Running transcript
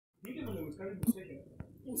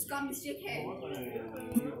उसका मिस्टेक है वही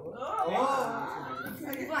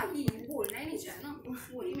बोलना ही नहीं चाहिए ना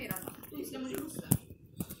वही मेरा था तो इसलिए मुझे गुस्सा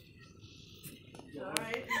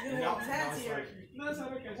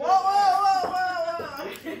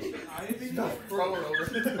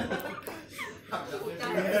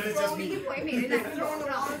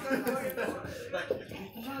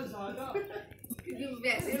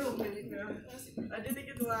वैसे लोग I didn't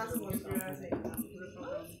get the last one.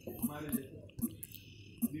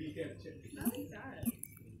 Deal capture.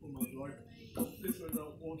 Oh my god. This was a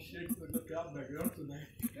oh shit with the crap background tonight.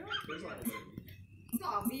 तो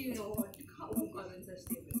अभी you know what वो कमेंट्स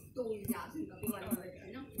अच्छे थे तो यहाँ से कभी वाला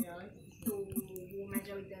है ना तो वो मैं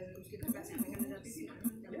जब इधर उसके घर पैसे में करने जाती थी ना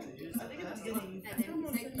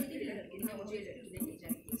मुझे लड़की ने भेजा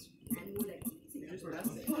एंड वो लड़की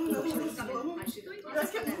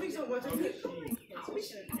That's kept moving so much.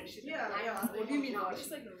 Yeah. What do you mean?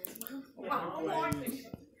 Wow.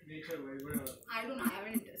 Nature whatever. I don't know. I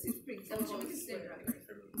haven't interested. Spring so much is still right.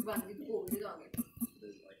 One with go with dog.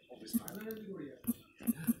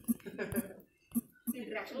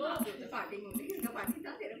 Interaction with the party movie. The party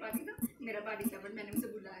था, तेरा party था, मेरा party था, but मैंने उसे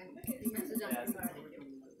बुलाया, मैं सजा दी।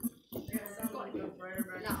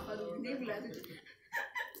 ला, पर नहीं बुलाया तुझे।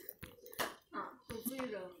 हाँ, तो फिर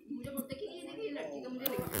मुझे बोलते कि ये देखिए लड़की का मुझे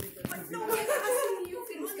लेकर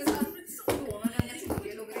फिर उसके साथ दोनों जगह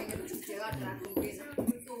छुट्टियाँ लोग रहेंगे तो छुट्टियाँ अट्रैक्ट होंगे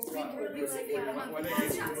तो फिर वो भी उसे बोलना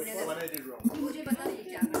मुझे पता नहीं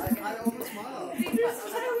क्या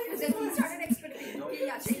started expecting कि ये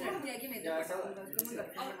अच्छी लड़की है कि मेरे पास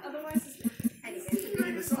otherwise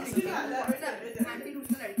फिर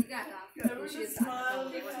उसका लड़की का था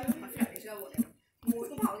वो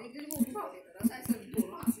उसको भाव देती थी वो भी भाव देता था ऐसे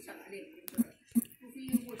दोनों हाथ से चला लेते थे तो फिर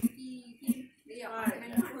वो कि ये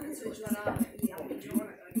अपार्टमेंट में स्विच वाला ये आप जो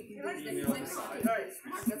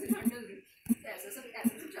ऐसा सब चल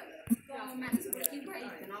रहा तो मैंने सोचा कि भाई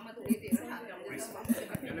इतना मत ले तेरा हाथ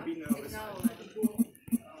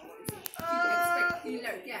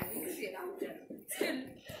लड़के आएंगे तेरा हो जाए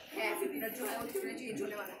है फितरत जो है वो थोड़ा चेंज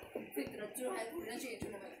होने वाला फितरत जो है थोड़ा चेंज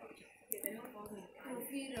होने वाला तो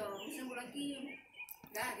फिर उसने बोला कि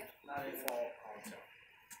क्या आ गया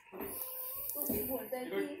तो फिर बोलता है कि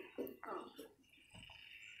हाँ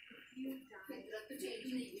फितरत तो चेंज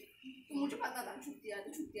नहीं है तो मुझे पता था छुट्टियाँ तो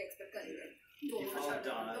छुट्टियाँ एक्सपेक्ट करेंगे दोनों का शर्ट तो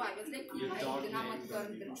आई वाज लाइक कि भाई इतना मत कर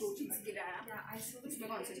जो चीज़ गिराया उसमें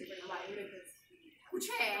कॉन्सेंट्रेट करना वायलेट कुछ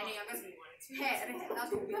है नहीं अगर है रहता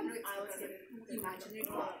तो भी हम लोग इमेजिनेट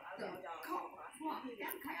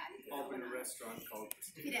Open a restaurant called.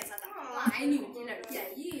 फिर ऐसा था आई न्यू कि लड़की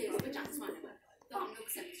आएगी इसको चांस मारने का तो हम लोग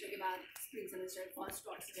सेमेस्टर के बाद स्प्रिंग सेमेस्टर फर्स्ट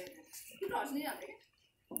टॉट्स गए थे तो टॉट्स नहीं जाते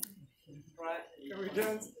Right. Can we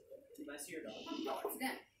dance? हम टॉट्स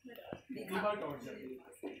गए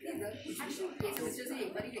सेमेस्टर से एक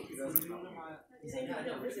बार ही गई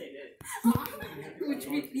कुछ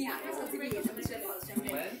भी नहीं आया सबसे ये semester first time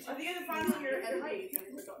I think in the final year.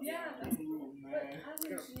 Yeah.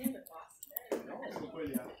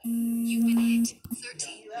 You've been hit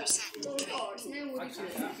 13% You are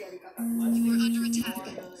under attack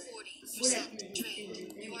 40% drain.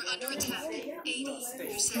 You are under attack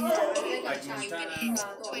 80% drain. You've been hit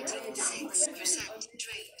 26%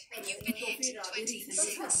 drain. You've been hit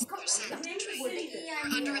 26% drain. You are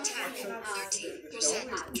under attack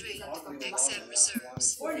 13% drain. XM reserves.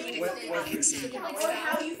 XM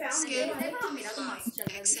acquired. Scan.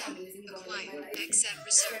 XM acquired. XM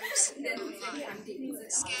reserves. Online.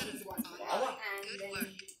 Scanner online. Good work.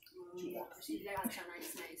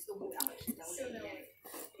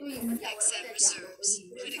 XM reserves.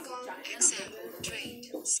 Critical. XM drained.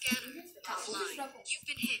 Scanner offline. You've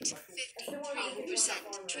been hit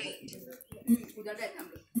 53% drained.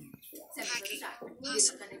 Hacking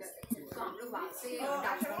possible.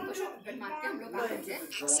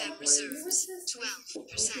 XM reserves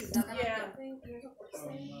 12%.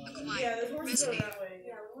 Acquired. Resonator.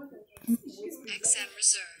 XM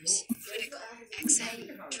reserves. Critical. XM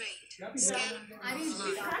drained. Scanner offline.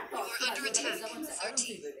 You are under attack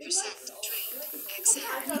 13% drained.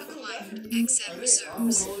 XM acquired. XM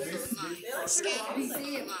reserves online. Scanner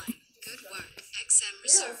online. Good work. XM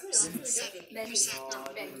reserves 7%.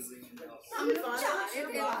 हम लोग जा रहे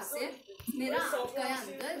थे वहाँ से मेरा आपका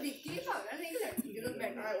अंदर दिखती पागल नहीं लड़की के लोग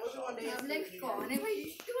बैठे हम लाइक कौन है भाई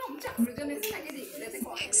तो हम चारों जने से आके देख रहे थे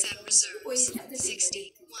कौन है XM reserves 61%.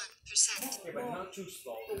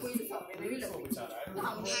 तो कोई प्रॉब्लम नहीं लगी तो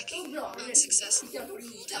हम Hacking unsuccessful.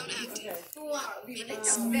 Cooldown active. तो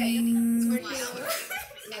Minutes remaining. Acquired.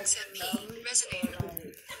 XMP resonator.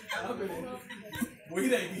 वही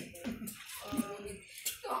रहेगी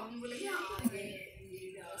तो हम बोले कि हाँ ये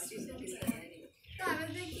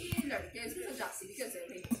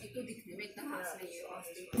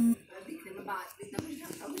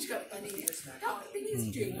his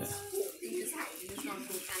drinks, his hygiene is not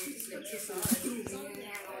good, and his like his grooming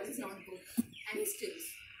and all is not good, and he stinks.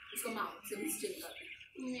 उसका mouth से भी stink करता है.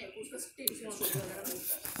 मेरे को उसका stink से बहुत ज़्यादा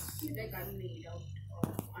लगता है. Like I made out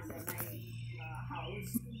under my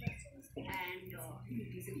house, and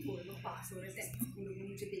किसी को लोग पास हो रहे थे, उन लोगों ने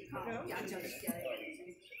मुझे देखा क्या जज किया है.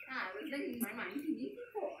 I was like in my mind thinking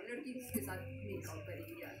लड़की किसके साथ मेकआउट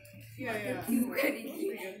करेगी यार. क्यों करेगी?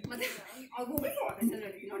 मतलब और वो भी फॉरेनर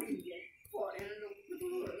लड़की, नॉट इंडियन. फॉरेनर लोग तो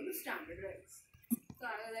स्टैंडर्ड राइट्स. तो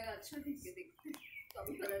I was like अच्छा ठीक है देखते. तो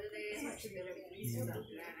अभी पता चला ये अच्छी लड़की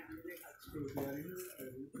है.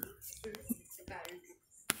 Apparently.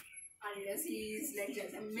 Unless he is like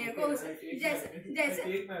जैसे मेरे को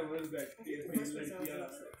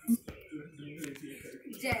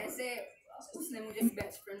जैसे उसने मुझे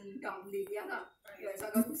बेस्ट फ्रेंड डाउन दे दिया था, वैसा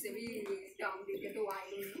अगर उससे भी डाउन दे दिया तो I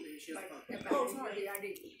don't know, but apparently they are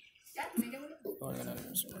dating. क्या तुमने क्या बोला?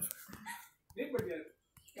 नहीं बट यार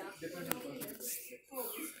क्या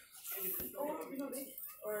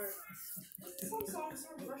Or some songs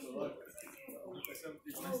are Russian.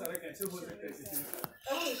 इतना सारा कैसे हो सकता है किसी ने?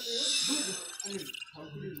 How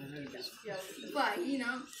could you manage this? वही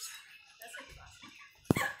ना.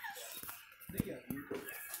 नहीं यार,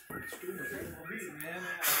 it's too much. अभी नया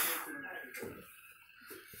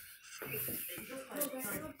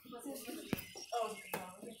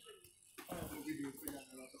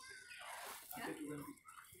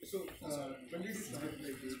So, when did you start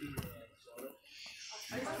like dating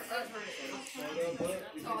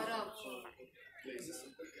Saurabh.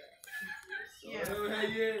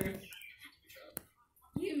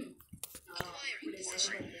 Him. Acquiring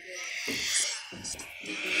position.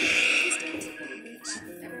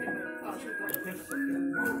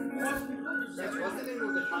 What's the name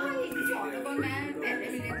of the time? Saurabh और मैं पहले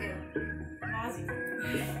मिले थे.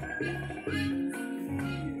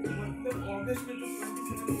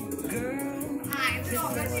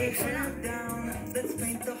 Let's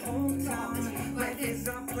paint the whole town like it's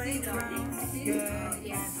our playground.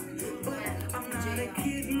 Yeah, I'm not a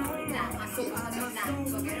kid no more. So I just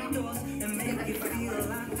don't open doors and make you feel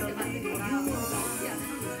like the way you are.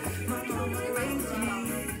 My mama raised me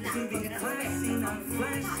to be classy, not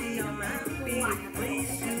flashy. I'm happy to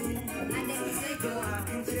please you. Though I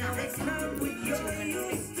can tell it's not what you're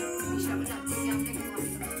used to.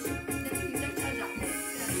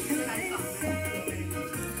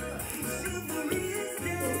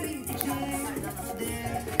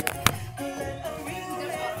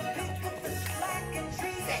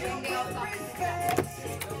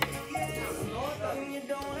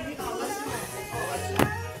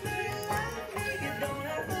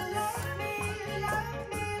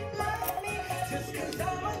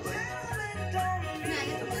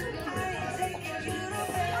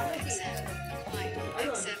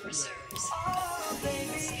 Accept reserves.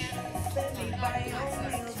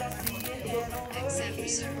 Accept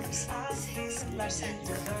reserves. 6%.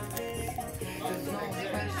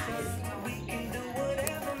 We can do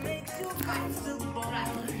whatever makes you comfortable.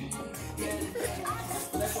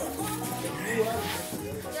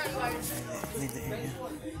 Leave the area.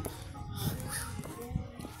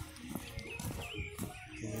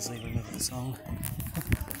 Okay, let's leave another song.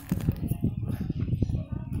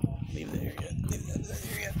 Leave the area. Leave that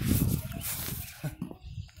area.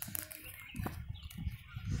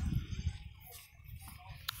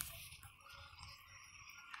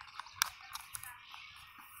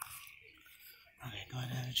 Okay, go ahead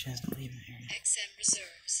and have a chance to leave the area. Accept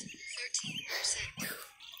reserves. 13%.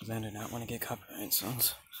 Because I did not want to get copyright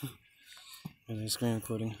songs. There's a screen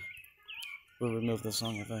recording. We'll remove the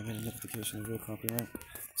song if I get a notification of real copyright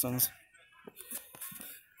songs.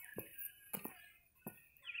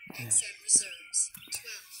 Accept reserves.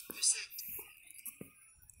 12%.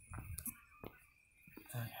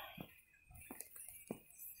 Okay.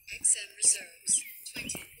 Accept reserves.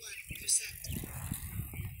 21%.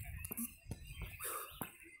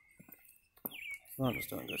 Well, just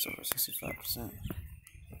doing good so far, 65%.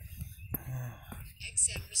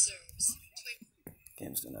 Accept reserves.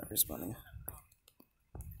 Game's still not responding.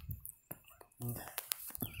 Okay.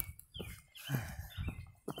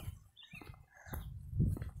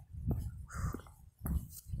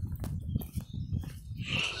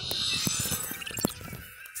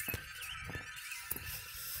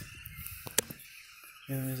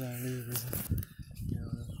 The only reason I leave is if,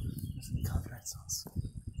 there's any copyright songs.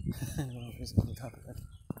 I don't know if there's any copyright.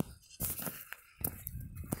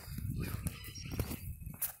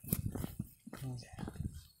 Okay.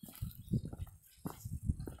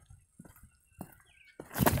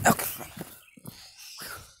 Okay.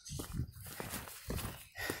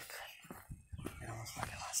 I almost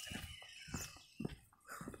fucking lost it.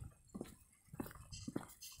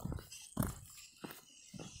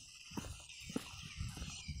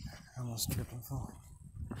 almost tripped and fall.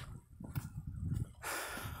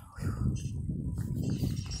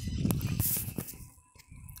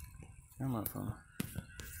 Come on, phone.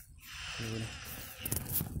 Dude.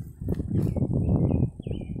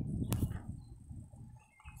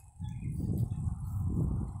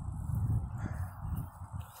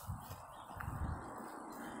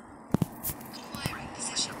 Acquiring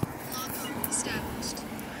position. Logbook established.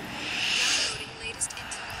 Downloading latest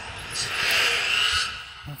intel.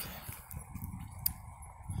 Okay.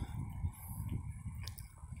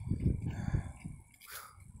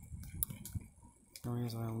 The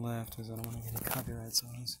reason why I left is I don't want to get any copyright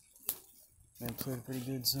songs. I played a pretty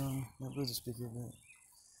good song, not Bluetooth speaker, but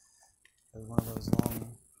it was one of those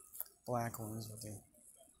long black ones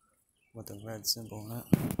with the red symbol on it.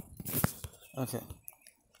 Okay.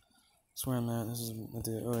 That's where I'm at. This is at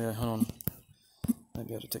the, oh yeah, hold on. Might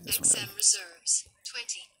be able to take this one down. XM reserves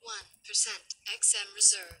 21%. XM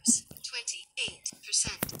reserves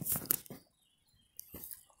 28%.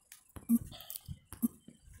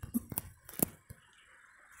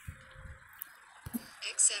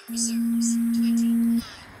 XM reserves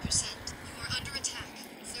 29%. You are under attack.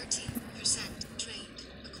 13% drained.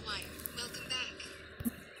 Acquired. Welcome back.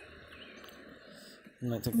 I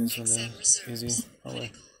might take this one down. XM reserves. Easy.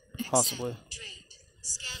 Probably. Critical. Possibly. XM drained.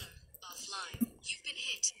 Scanner offline. You've been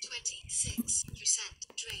hit. 26%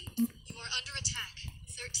 drained. You are under attack.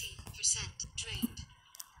 13% drained.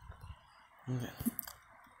 Okay.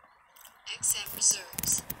 XM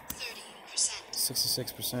reserves 30%.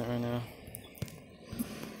 66% right now.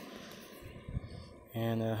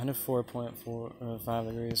 And 104.5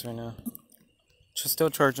 degrees right now. Just still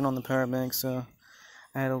charging on the power bank, so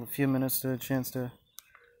I had a few minutes to a chance to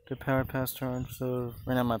power pass charge. So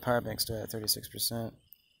right now my power bank's still at 36%.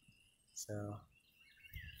 So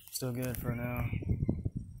still good for now.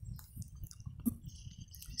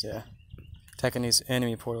 So, yeah, attacking these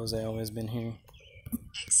enemy portals that always been here.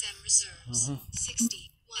 XM reserves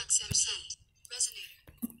 61% resonator.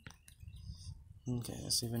 Okay,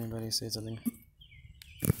 let's see if anybody says something.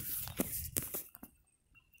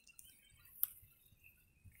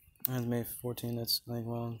 That's May 14, that's like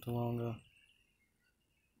too long ago.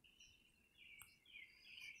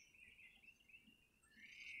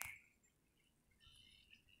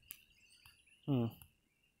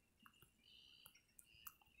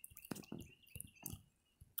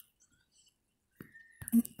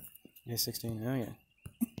 May 16, oh yeah.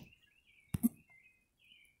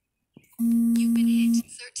 You've been hit.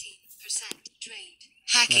 13% drained.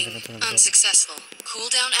 Hacking unsuccessful.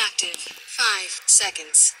 Cooldown active. 5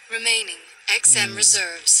 seconds remaining. XM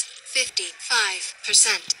reserves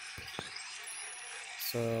 55%.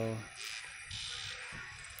 So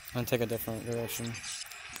I'm gonna take a different direction.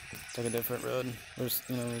 Take a different road. Just,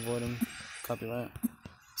 avoiding copyright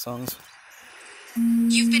songs.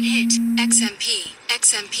 You've been hit. XMP.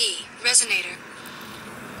 XMP. Resonator.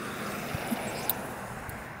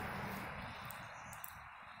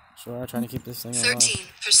 Sure, trying to keep this thing alive.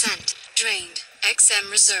 13% drained. XM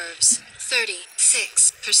reserves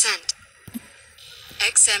 36%.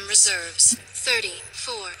 XM reserves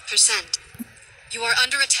 34%. You are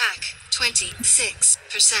under attack.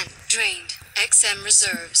 26% drained. XM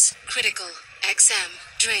reserves critical. XM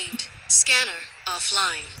drained. Scanner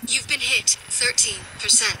offline. You've been hit.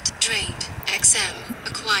 13% drained. XM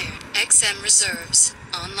acquired. XM reserves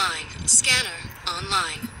online. Scanner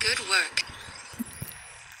online. Good work.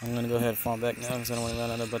 I'm gonna go ahead and fall back now because I don't want to run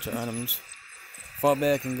out of a bunch of items. Fall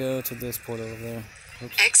back and go to this portal over there.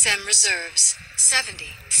 Oops. XM reserves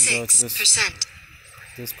 76%.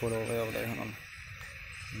 This portal way over there. Hold on.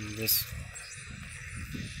 And this.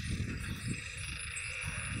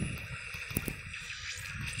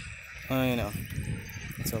 Oh,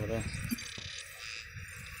 it's over there.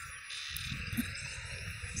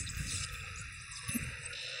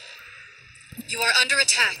 You are under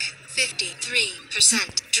attack.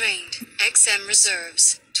 53% drained. XM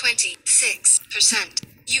reserves 26%.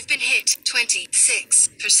 You've been hit.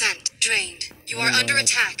 26% drained. You are under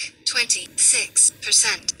attack.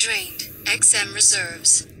 26% drained. XM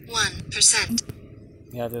reserves 1%.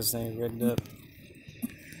 Yeah, this thing rigged up.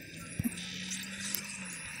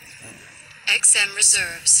 XM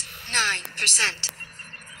reserves 9%.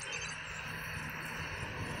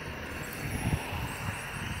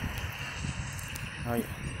 Oh yeah.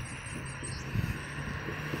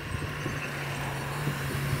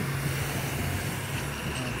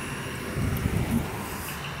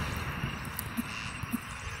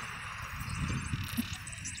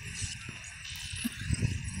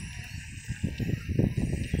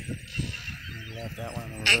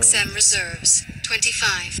 XM reserves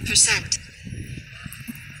 25%.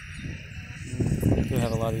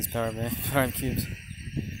 have a lot of these power cubes.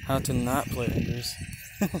 How to not play Ingress.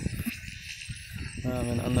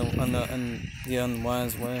 In the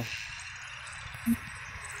unwise way.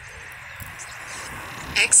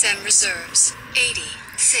 XM reserves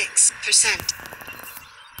 86%.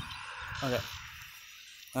 Okay.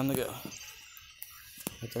 Time to go.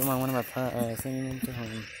 I took my one of my thing into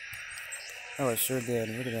home. Oh, I sure did.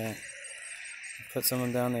 Look at that. Put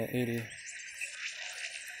someone down at 80.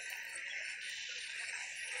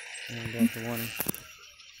 And back to 1.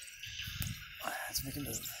 Let's make a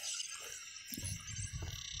move.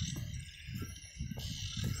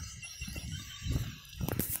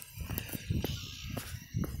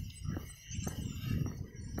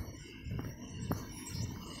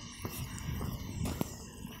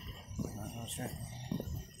 Sure.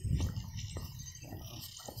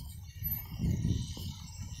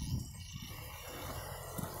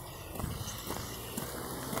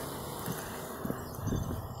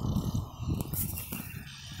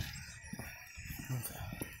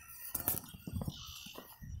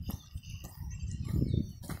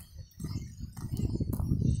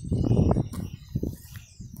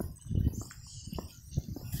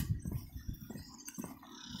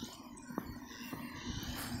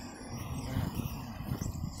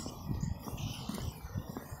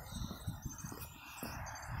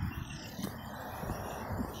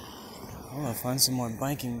 I'm gonna find some more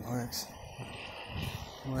biking parks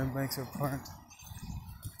where bikes are parked.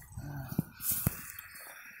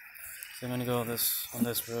 So I'm gonna go on this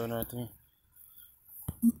road right there,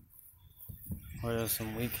 where there's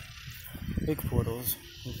some weak portals,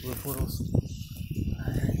 blue portals.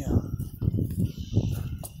 There you go.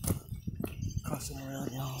 Crossing the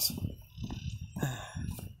road, y'all.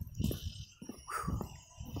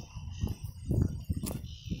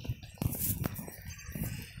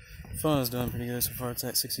 Phone is doing pretty good so far. It's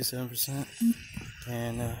at 67%,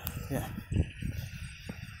 and yeah,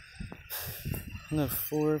 no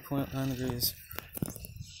 4.9 degrees.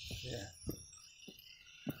 Yeah.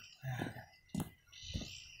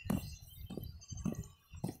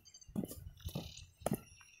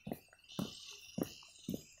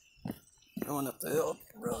 Going up the hill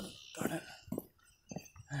road. Darn it.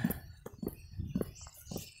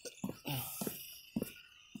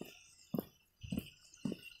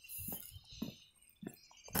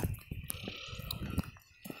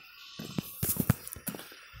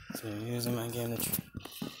 So using my game to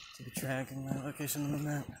be tracking my location on the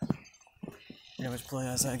map. Pretty much play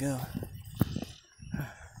as I go.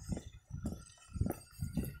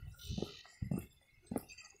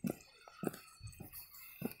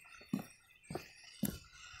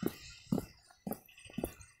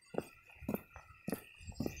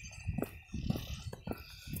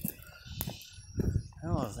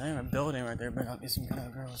 Oh, there's a building right there, but not be some kind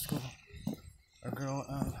of girls' school or girl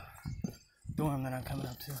dorm that I'm coming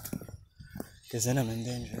up to, because then I'm in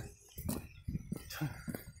danger.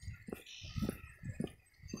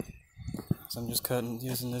 So I'm just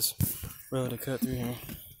using this road to cut through here.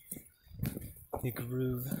 The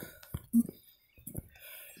groove.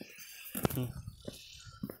 A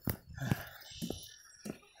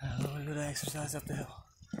little bit of exercise up the hill.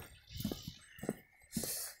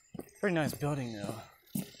 Pretty nice building though.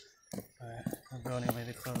 The building may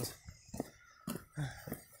be closed.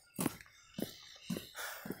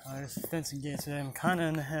 There's a fencing gate, so I'm kind of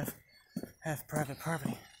in the half private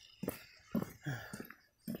property.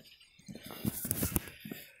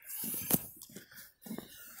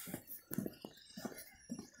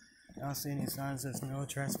 I don't see any signs of no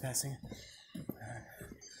trespassing.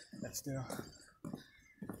 But still.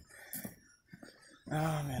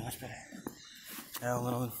 Oh man, much better. Now a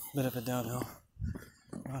little bit of a downhill.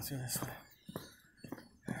 Going through this way.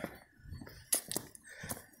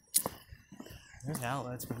 There's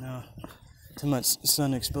outlets, but no too much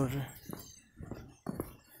sun exposure.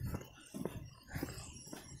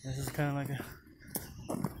 This is kind of like a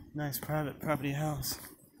nice private property house,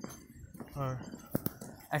 or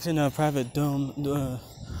actually no, a private dorm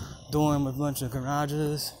with a bunch of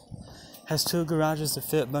garages. Has 2 garages to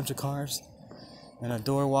fit a bunch of cars, and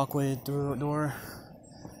a walkway through a door,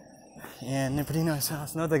 and a pretty nice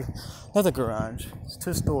house. Another garage. It's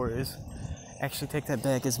 2 stories. Actually, take that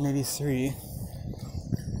back. It's maybe 3.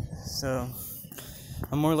 So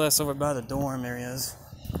I'm more or less over by the dorm areas.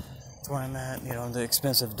 That's where I'm at, the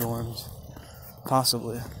expensive dorms,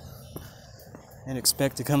 possibly. And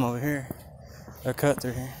expect to come over here, or cut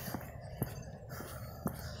through here.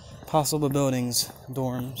 Possible buildings,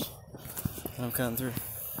 dorms, that I'm cutting through.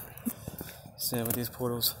 See with these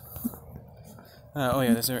portals. Oh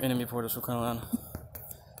yeah, there's our enemy portals for crying out loud.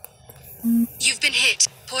 You've been hit.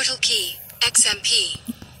 Portal key. XMP.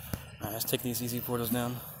 Alright, let's take these easy portals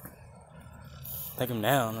down. Take them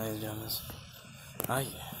down, ladies and gentlemen. Oh yeah.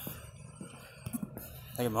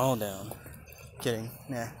 Take them all down. Kidding.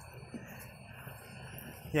 Nah.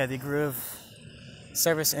 Yeah, the groove.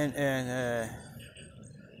 Service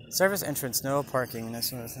service entrance, no parking, that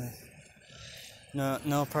sort of thing.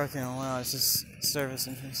 No parking allowed, it's just service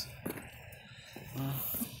entrance.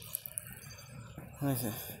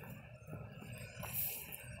 Okay.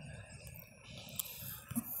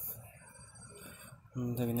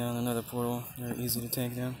 I'm taking down another portal. They're easy to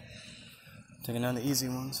take down. Taking down the easy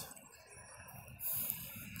ones.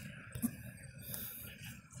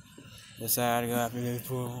 Decide to go after these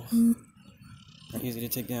portals. They're easy to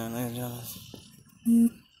take down, ladies and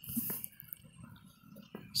gentlemen.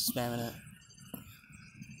 Spamming it.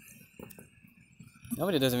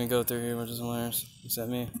 Nobody doesn't even go through here, which is hilarious, except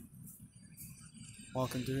me.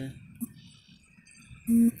 Walking through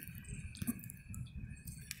here.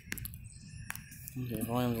 Okay,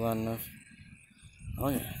 volume's loud enough. Oh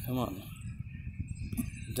yeah, come on.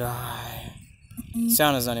 Die.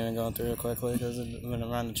 Sound is not even going through it quickly because it went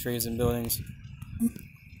around the trees and buildings.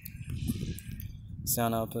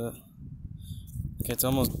 Sound output. Okay, it's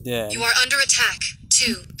almost dead. You are under attack.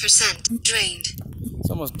 2% drained. It's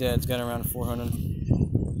almost dead. It's got around 400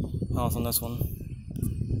 health on this one.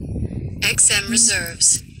 XM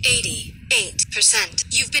reserves 88%.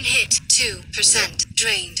 You've been hit. 2%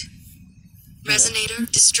 drained. Resonator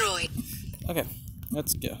destroyed. Okay,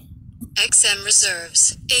 let's go. XM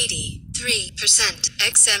reserves 83%.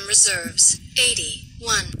 XM reserves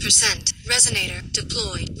 81%. Resonator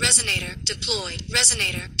deployed. Resonator deployed.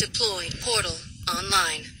 Resonator deployed. Portal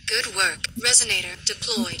online. Good work. Resonator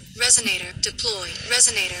deployed. Resonator deployed.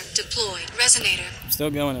 Resonator deployed. Resonator. I'm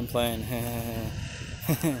still going and playing.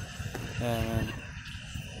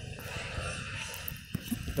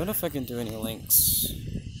 Don't know if I can do any links.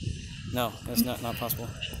 No, that's not possible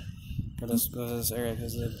for this area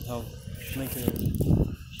because the help link it.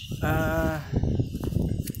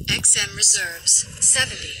 XM reserves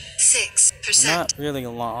 76%. I'm not really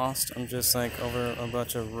lost. I'm just like over a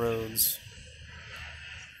bunch of roads.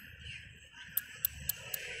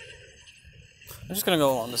 I'm just gonna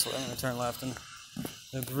go along this way. I'm gonna turn left in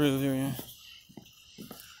the groove area.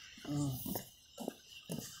 I'm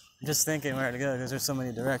just thinking where to go because there's so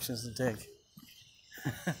many directions to take.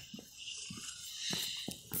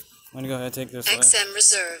 I'm gonna go ahead and take this way. XM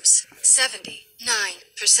reserves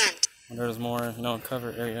 79%. There's more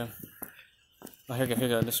cover area. Oh, here we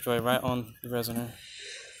go. Destroy right on the resonator.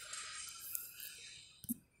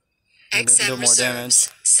 XM do more damage.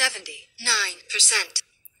 reserves 79%.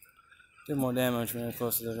 Do more damage when you're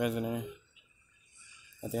close to the resonator.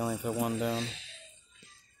 But they only put one down.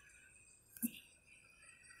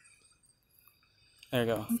 There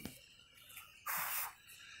you go.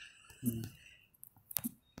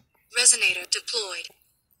 Resonator deployed.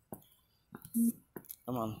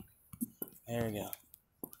 Come on. There we go.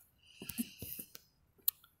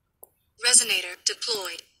 Resonator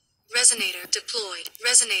deployed. Resonator deployed.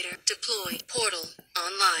 Resonator deployed. Portal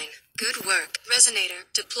online. Good work. Resonator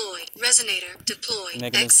deployed. Resonator deployed.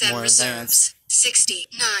 Making this XM more reserves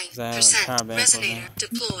 69%. power bank Resonator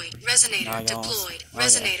deployed. Resonator deployed.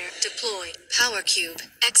 Resonator deployed. Power cube.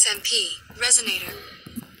 XMP. Resonator.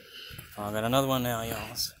 Oh, I got another one now,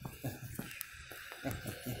 y'all.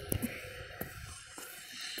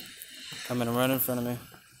 Coming right in front of me.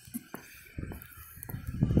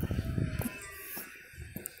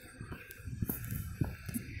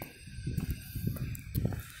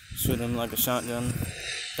 Shoot him like a shotgun.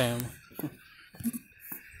 Bam.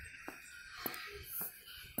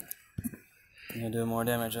 I'm gonna do more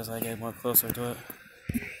damage as I get more closer to it.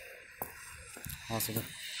 Also the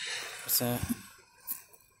percent.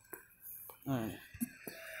 Alright.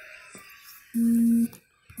 Oh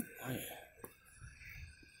yeah.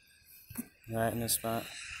 Right in this spot.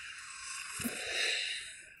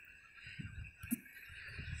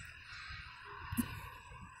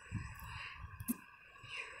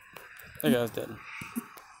 There goes dead.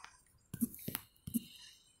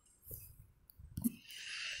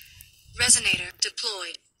 Resonator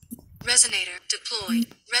deployed. Resonator deployed.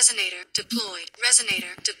 Resonator deployed.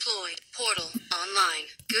 Resonator deployed. Portal online.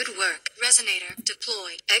 Good work. Resonator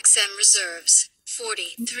deployed. XM reserves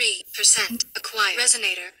 43%. Acquired.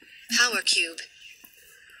 Resonator. Power cube.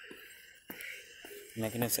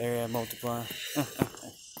 Making this area multiply.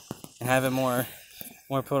 And having more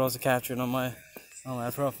portals captured on my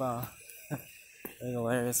profile. That's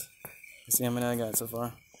hilarious. Let's see how many I got so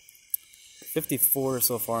far. 54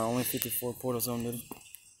 so far, only 54 portals owned.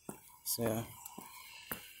 So yeah,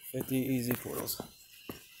 50 easy portals.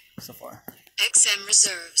 so far. XM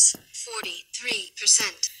reserves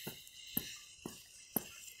 43%.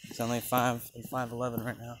 It's only 5:11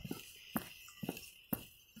 right now.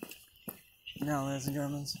 Now, ladies and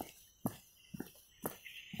gentlemen.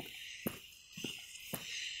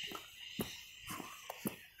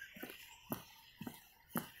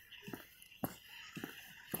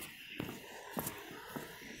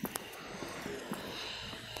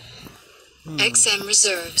 XM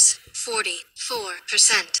reserves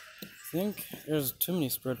 44%. I think there's too many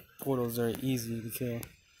spread portals that are easy to kill.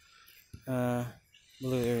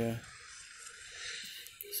 Blue area.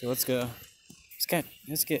 So let's go.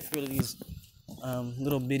 Let's get rid of these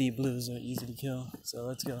little bitty blues that are easy to kill. So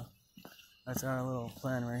let's go. That's our little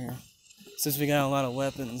plan right here. Since we got a lot of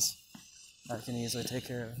weapons, I can easily take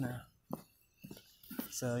care of now.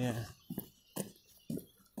 So yeah.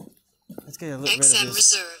 Let's get rid of XM this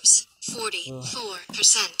reserves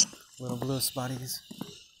 44%. little blue spotties.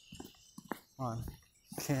 Come on.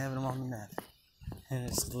 Can't have them on the map. And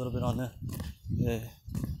it's a little bit on the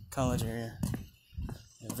college area.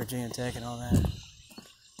 And Virginia Tech and all that.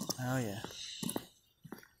 Oh yeah.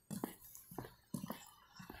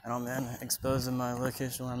 I don't mind exposing my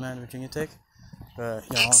location where I'm at in Virginia Tech. But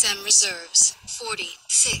y'all, XM reserves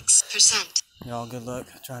 46%. y'all good luck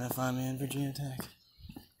trying to find me in Virginia Tech.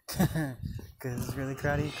 Because it's really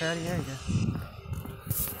crowdy area.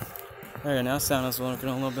 Alright, now sound is working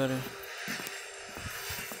a little better.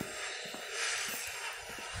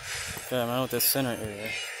 Okay, I'm out with the center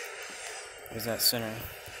area. Where's that center?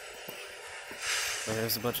 So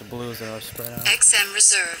there's a bunch of blues that are spread out. XM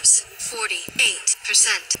reserves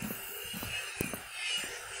 48%.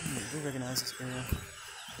 I do recognize this area.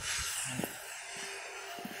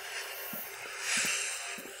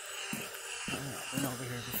 I've been over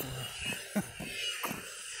here before.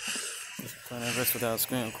 Just playing Ingress without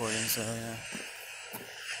screen recording, so yeah.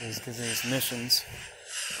 Because there's missions.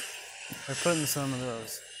 We're putting some of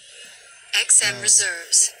those. XM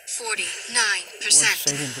reserves Or 49%.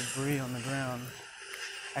 shaking debris on the ground.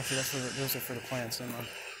 Actually, those are for the plants. Never mind.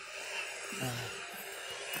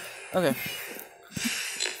 Okay.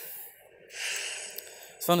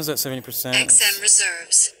 This phone is at 70%. XM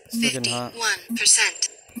reserves Still getting hot. 51%.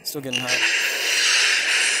 Still getting hot.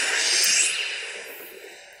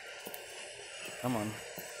 Come on.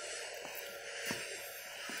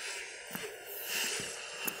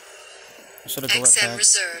 I should have XM collect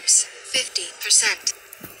reserves 50%.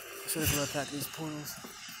 I should have collect these portals.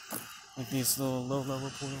 Like these little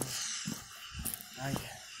low-level portals. Ah,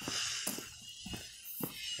 yeah.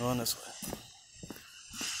 Going this way.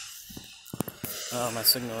 Oh, my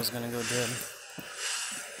signal is gonna go dead.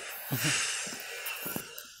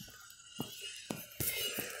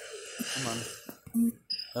 Come on.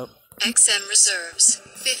 Oh. XM reserves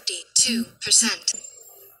 52%.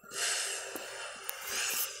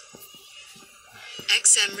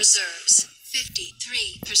 XM reserves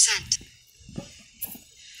 53%.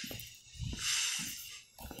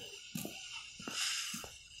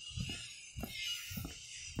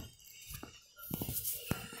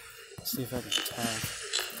 See if I can attack.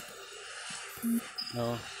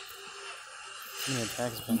 No. How many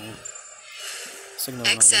attacks been here? Signal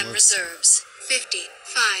XM reserves 55%.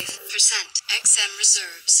 XM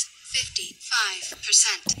reserves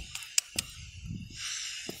 55%.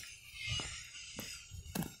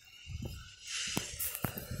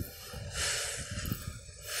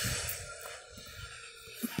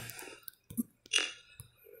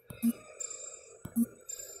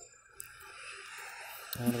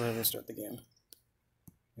 How do I ever start the game?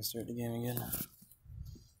 I start the game again.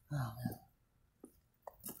 Oh man.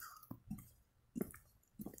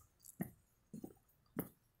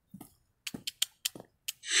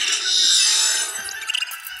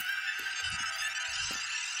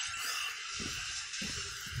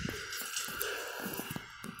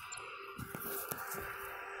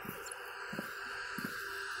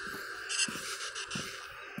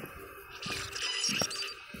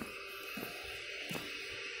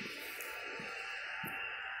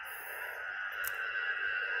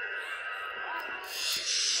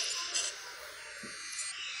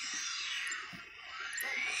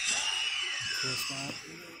 Cool spot.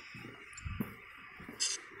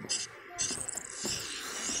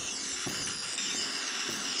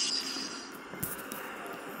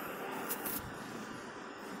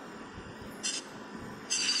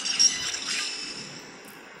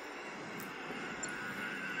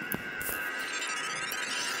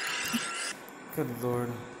 Good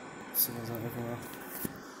lord. Signal's not working well.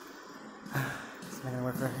 It's not gonna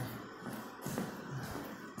work right here.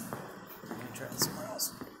 I'm gonna try it somewhere else.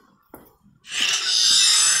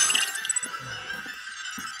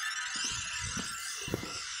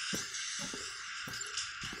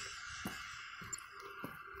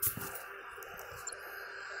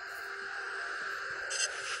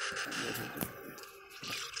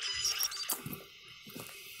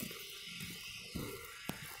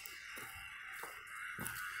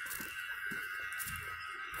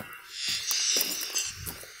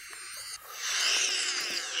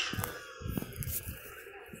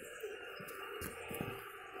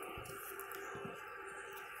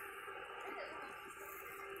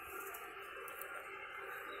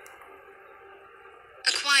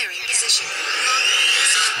 Entering position.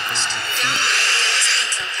 Download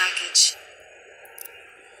intel package.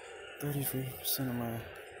 33% of my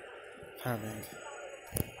power bank.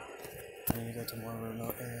 I need to go to more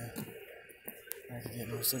remote area. I can get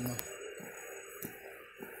more signal.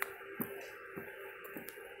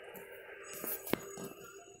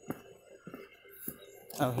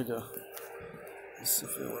 Oh, here we go. Let's see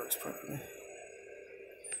if it works properly.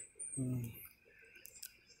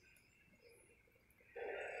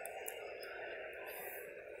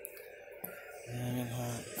 Hanging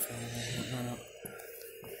hot. Run up.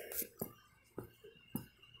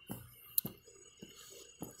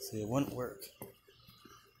 See, it wouldn't work.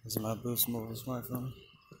 This is my boost mobile smartphone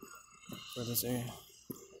for this area.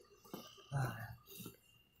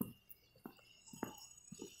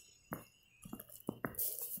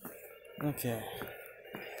 Okay.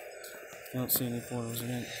 Don't see any portals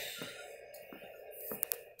yet.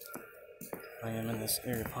 I am in this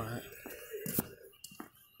area part.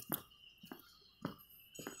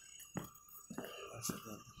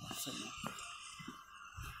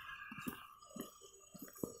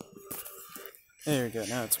 There we go,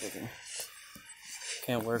 now it's working.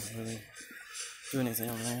 Can't work really do anything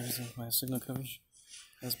over there, just my signal coverage.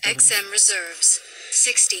 XM reserves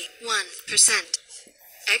 61%.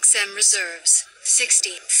 XM reserves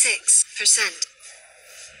 66%.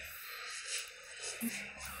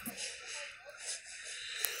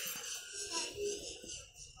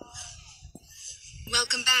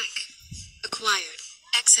 Welcome back. Acquired.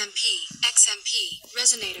 XMP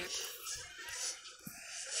resonator.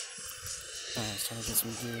 I was trying to get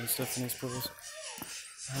some gear and stuff in these portals.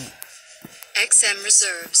 Alright. XM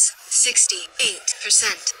reserves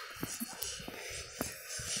 68%.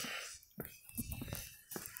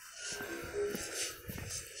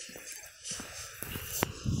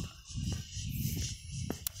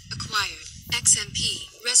 Acquired. XMP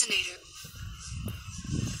resonator.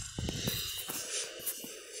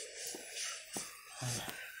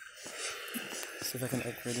 See if I can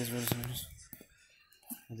upgrade these resonators.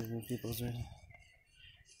 Or the new people's ready.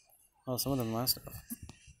 Oh, some of them last stuff.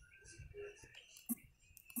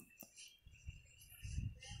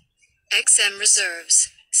 XM reserves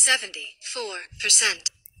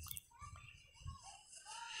 74%.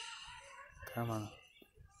 Come on.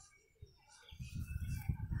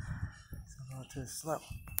 It's a little too slow.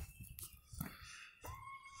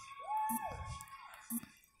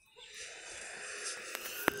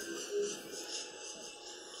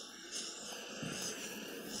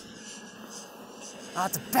 Oh,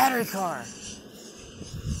 it's a battery car!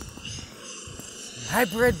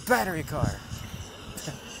 Hybrid battery car!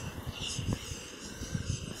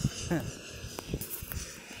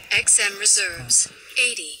 XM reserves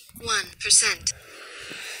 81%.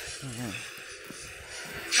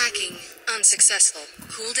 Hacking unsuccessful.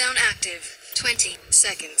 Cooldown active. 20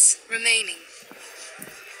 seconds remaining.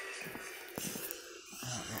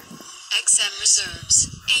 XM reserves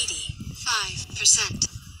 85%.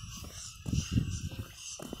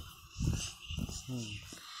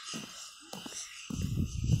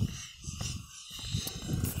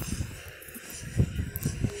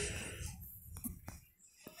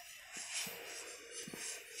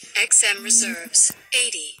 XM reserves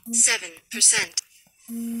 87%.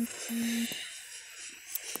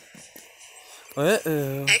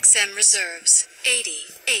 Uh-oh. XM reserves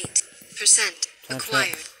 88%.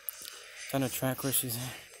 Acquired. Trying to track where she's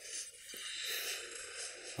at.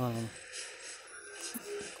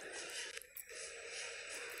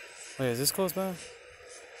 Wait, is this close by?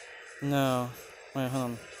 No. Wait, hold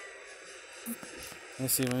on. Let me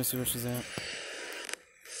see where she's at.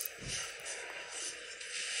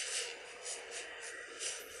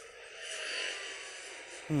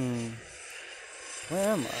 Where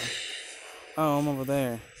am I? Oh, I'm over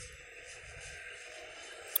there.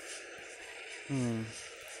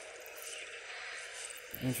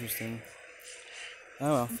 Interesting.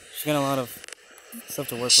 Oh well, she's got a lot of stuff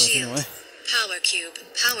to work with anyway.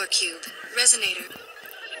 Power cube, resonator.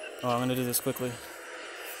 Oh, I'm gonna do this quickly.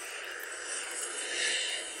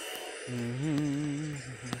 I'm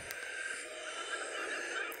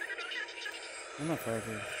not power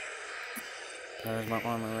cube. There's my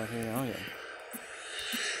armor right here. Oh yeah.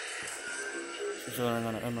 She's really running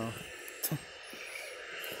out of ammo.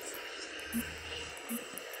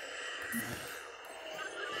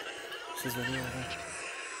 She's right here.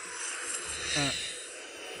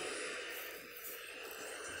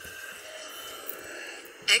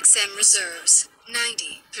 XM reserves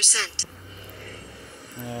 90%.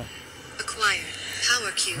 Yeah. Acquired.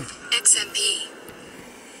 Power cube. XMP.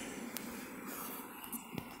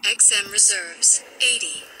 XM reserves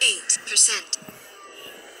 88%.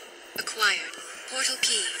 Acquired. Portal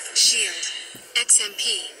key. Shield. XMP.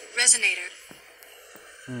 Resonator.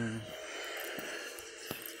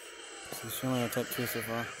 So she only attacked 2 so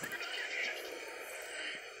far.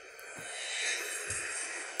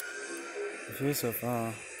 A few so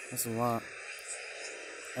far. That's a lot.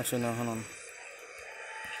 Actually, no, hold on.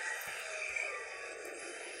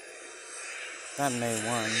 That May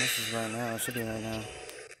 1. This is right now. It should be right now.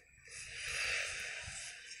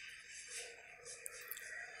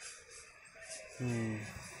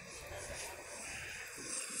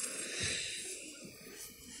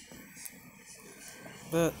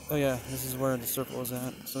 But, oh yeah, this is where the circle is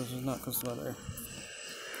at, so she's not close to that area.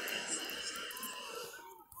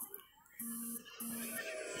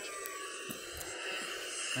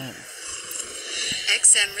 Alright.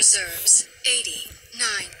 XM reserves.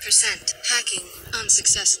 89%. Hacking.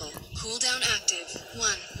 Unsuccessful. Cooldown active.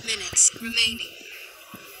 1 minute remaining.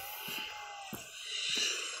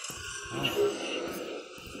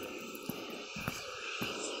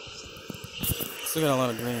 Still got a lot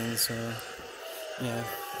of greens, so yeah.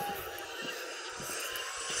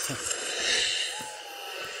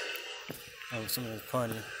 Oh, somebody's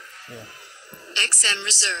party. Yeah. XM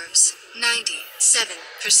reserves.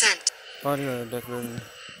 97%. Party or decorating.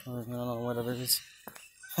 I don't know, whatever it is.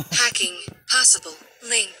 Hacking. Possible.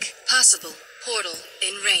 Link. Possible. Portal.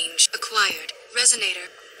 In range. Acquired. Resonator.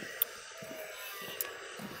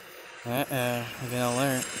 We're gonna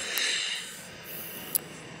learn.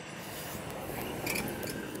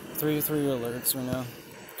 3 alerts right now,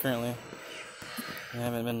 currently. I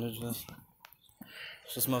haven't been to just.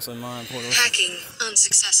 It's just mostly mine portals. Hacking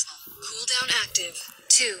unsuccessful. Cooldown active.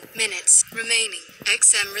 2 minutes remaining.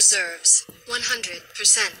 XM reserves.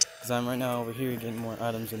 100%. Because I'm right now over here getting more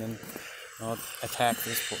items and then I'll attack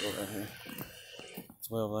this portal right here. It's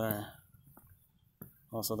way over there.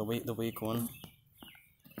 Also the weak one.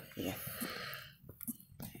 Yeah.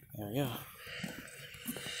 There we go.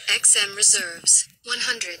 XM reserves.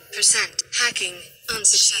 100%. Hacking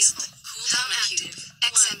unsuccessful. Cooldown active.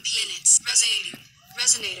 XMP minutes.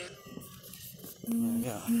 Resonator. There we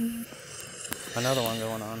go. Another one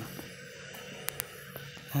going on.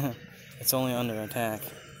 It's only under attack,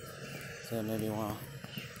 so it may be a while.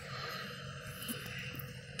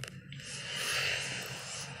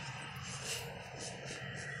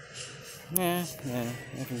 Yeah,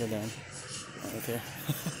 I can go down. I don't care.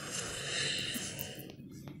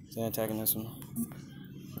 So I'm attacking this one.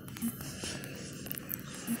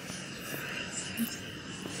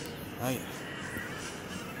 Oh yeah.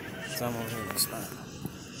 So I'm over here in the spot.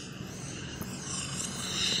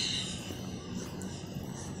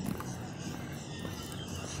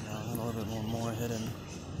 A little bit more hidden.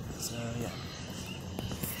 So yeah.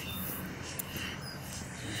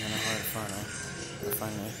 Kind of hard to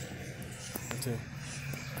find me. Me too.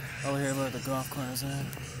 Over here where the golf cart is at.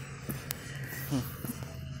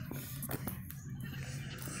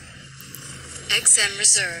 XM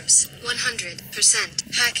reserves.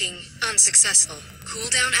 100%. Hacking unsuccessful.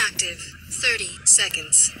 Cooldown active. 30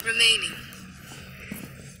 seconds remaining.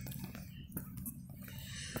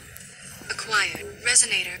 Acquired.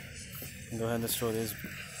 Resonator. Go ahead and destroy these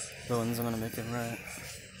buildings. I'm gonna make it right.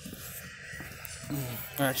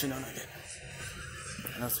 Or actually, no, not yet.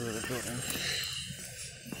 That's the other building.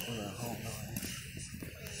 We're gonna hold on.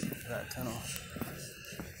 That tunnel.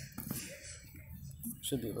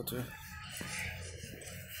 Should be able to.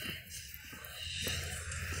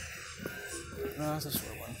 No, that's a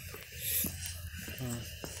short one.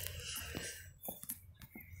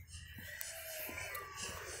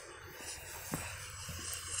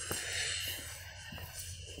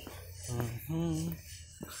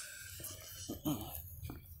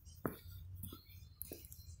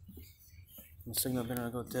 The signal better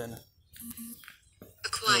go dead.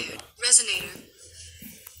 Acquired. Resonator.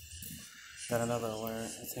 Got another alert.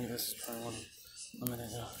 I think this is probably one a minute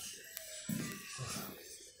ago.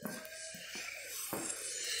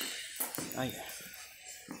 Oh yeah.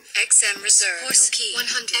 XM reserve. Horse key.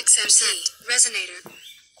 100%. Resonator.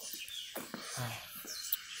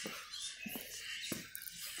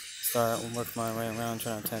 Start work my way around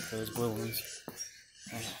trying to attack those blue ones.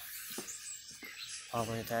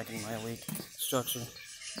 Probably attacking my weak structure.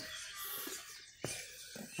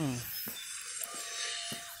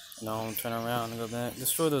 No, I'm turn around and go back.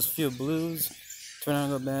 Destroy those few blues. Turn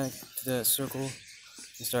around and go back to that circle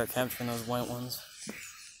and start capturing those white ones.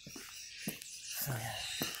 Oh, yeah.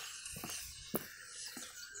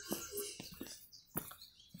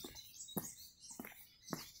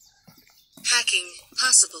 Hacking.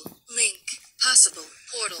 Possible. Link. Possible.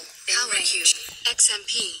 Portal. In range.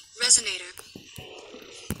 XMP. Resonator.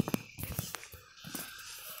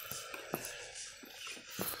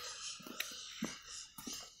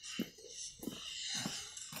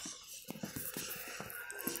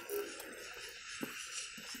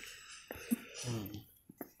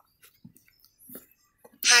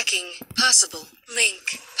 possible.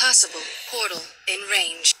 Link. Possible. Portal. In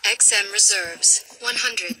range. XM reserves.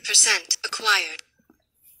 100% acquired.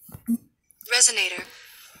 Resonator.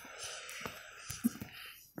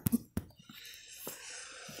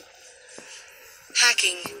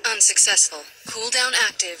 Hacking unsuccessful. Cooldown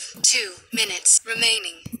active. 2 minutes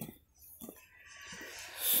remaining.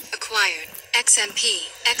 Acquired. XMP.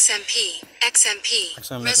 XMP. XMP.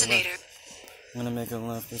 Resonator. I'm gonna make a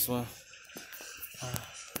left this way.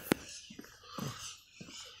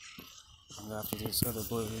 I'll go after these other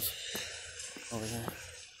blues over here.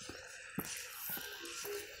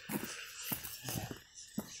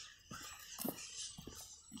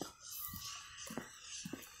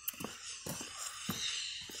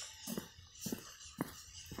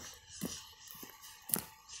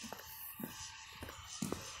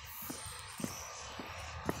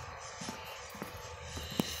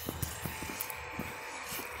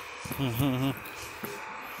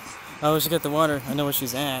 Oh, we should get the water. I know where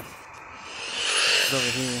she's at. She's over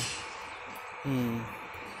here.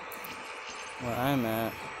 Where I'm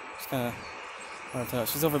at. It's kind of hard to tell.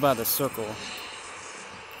 She's over by the circle.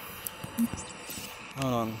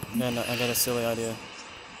 Hold on. I got a silly idea.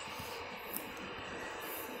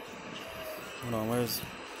 Hold on. Where's...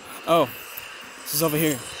 Oh! She's over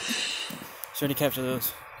here. She already captured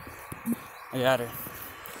those. I got her.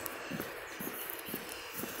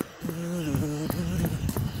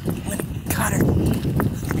 Got her.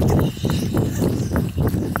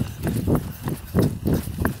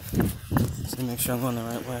 Just to make sure I'm going the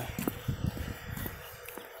right way.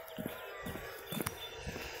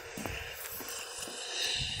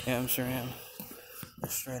 Yeah, I'm sure I am. Go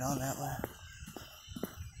straight on that way.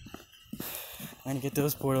 I'm gonna get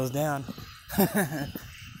those portals down.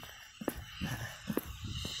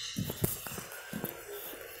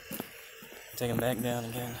 Take them back down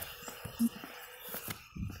again.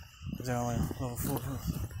 They're only level 4.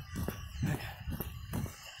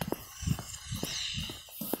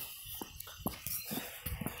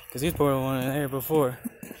 Because these portals weren't in here before.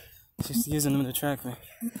 She's using them to track me.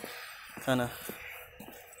 Kinda.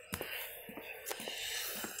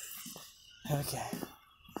 Okay.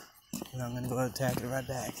 And I'm gonna go attack it right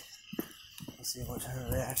back. Let's see what's her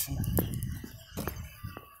reaction.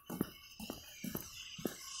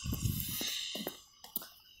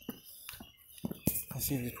 I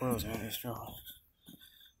see these portals are really strong.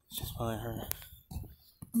 It's just probably her.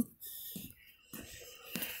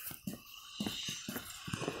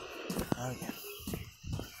 Okay.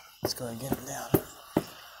 Let's go ahead and get him down.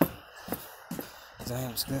 Because I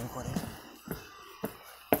am screwing quite a bit.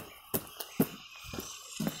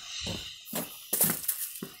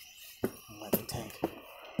 Like a tank.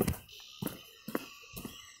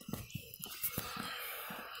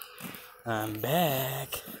 I'm back.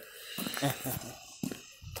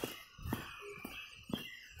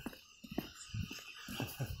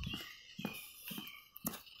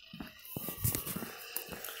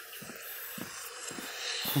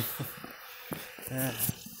 Yeah.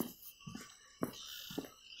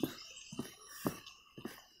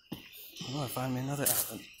 I'm gonna find me another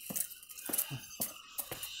outlet.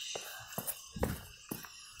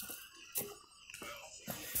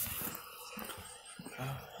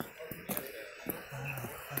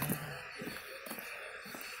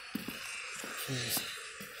 Jeez.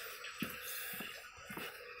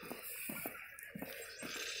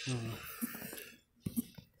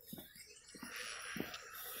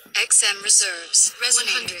 XM reserves.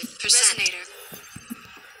 100%. Resonator.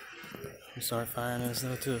 I'm sorry, firing this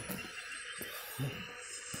though too.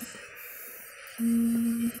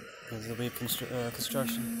 Because there'll be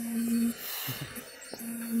construction.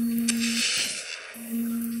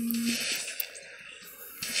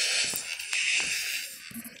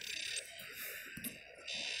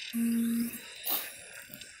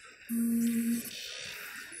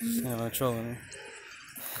 Yeah, they're trolling me.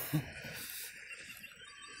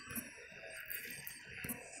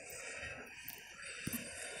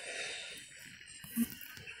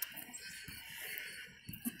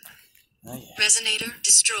 Oh, yeah. Resonator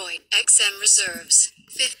destroyed. XM reserves.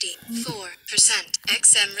 54%.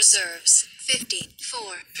 XM reserves.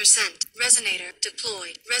 54%. Resonator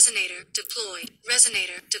deployed. Resonator deployed.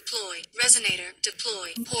 Resonator deployed. Resonator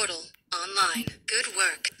deployed. Portal online. Good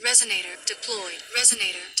work. Resonator deployed.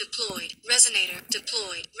 Resonator deployed. Resonator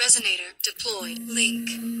deployed. Resonator deployed. Link.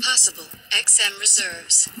 Possible. XM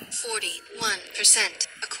reserves. 41%.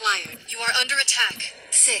 Acquired. You are under attack.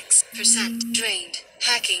 6% drained.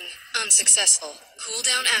 Hacking unsuccessful.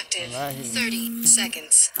 Cooldown active. 30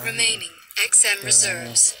 seconds remaining. XM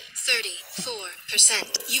reserves.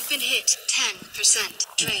 34%. You've been hit. 10%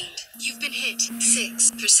 drained. You've been hit.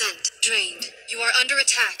 6%. drained. You are under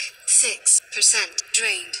attack. 6%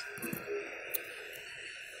 drained.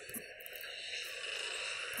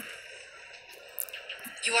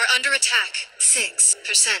 You are under attack.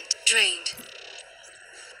 6% drained.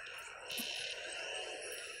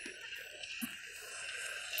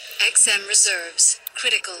 XM reserves.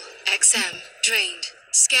 Critical. XM drained.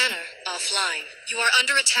 Scanner offline. You are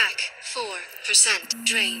under attack. 4%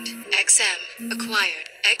 drained. XM acquired.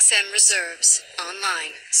 XM reserves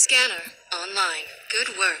online. Scanner online.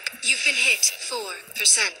 Good work. You've been hit.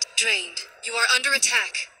 4% drained. You are under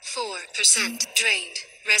attack. 4% drained.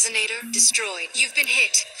 Resonator destroyed. You've been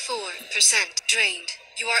hit. 4% drained.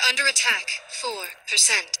 You are under attack.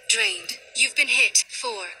 4% drained. You've been hit.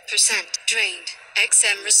 4% drained.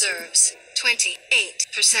 XM reserves.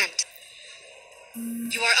 28%.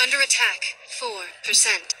 You are under attack.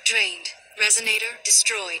 4% drained. Resonator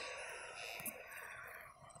destroyed.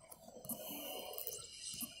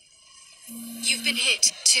 You've been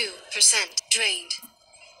hit. 2% drained.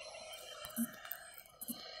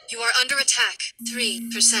 You are under attack.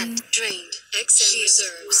 3% drained. XM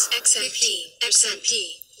reserves. XMP.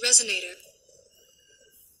 XMP. Resonator.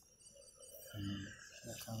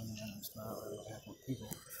 That television is not really what happened with people.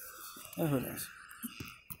 Oh, who knows?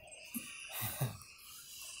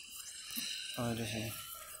 Oh, just here.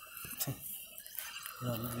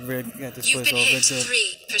 Red, got this You've place been all hit.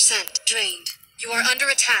 rigged up. 3% drained. You are under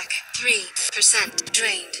attack. 3%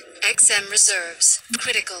 drained. XM reserves.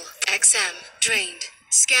 Critical. XM drained.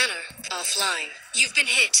 Scanner offline. You've been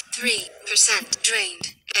hit. 3%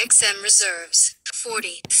 drained. XM reserves.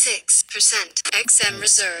 46%. XM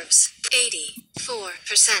reserves.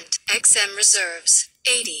 84%. XM reserves.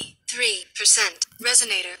 83%.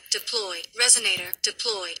 Resonator deployed. Resonator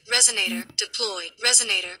deployed. Resonator deployed.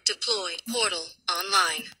 Resonator deployed. Portal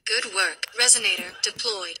online. Good work. Resonator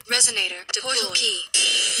deployed. Resonator deployed. Portal key.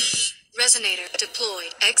 Resonator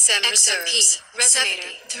deployed. XM reserves.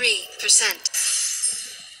 Resonator 3%.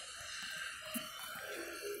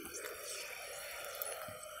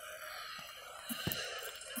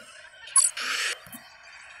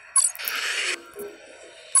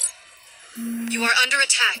 You are under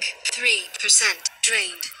attack. 3%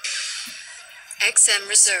 drained. XM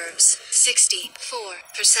reserves.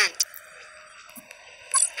 64%.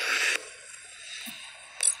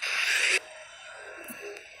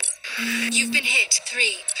 You've been hit.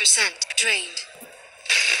 3% drained.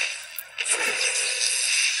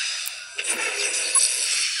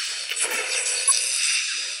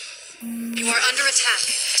 You are under attack.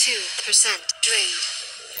 2% drained.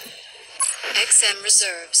 XM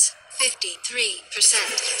reserves. 53%.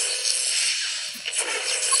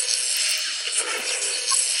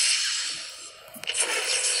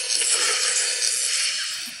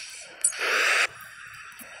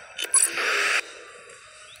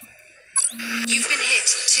 You've been hit.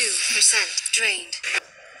 2% drained.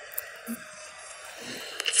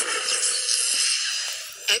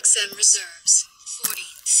 XM reserves.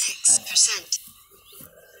 46%.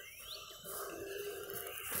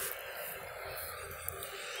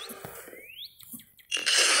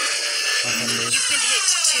 You've been hit.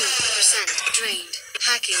 2% drained.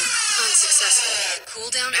 Hacking unsuccessful.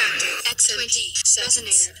 Cooldown active. XMP.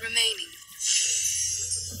 Resonator remaining.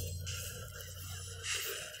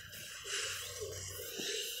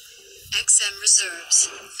 XM reserves.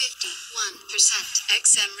 51%.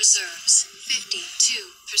 XM reserves.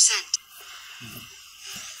 52%.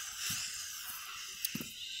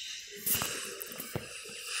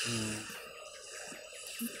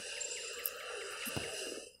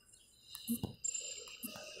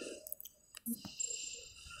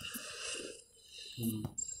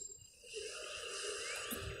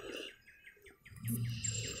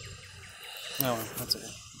 Oh, well, that's it.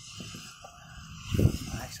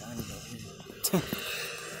 Actually, I need to go here.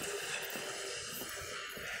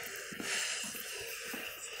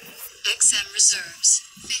 XM reserves.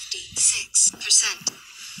 56%.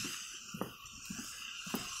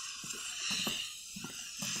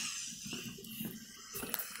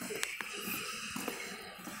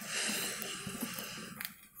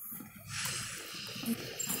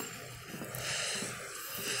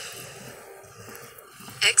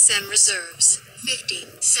 XM reserves.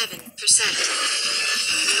 57%.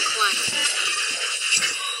 Acquired.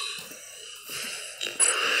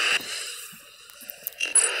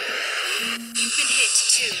 You've been hit.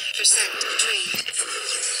 2% drained.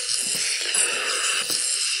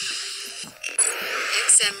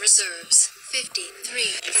 XM reserves. 53%.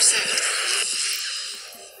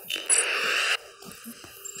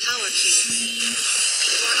 Power cube.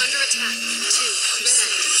 You are under attack.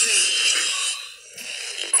 2% drained.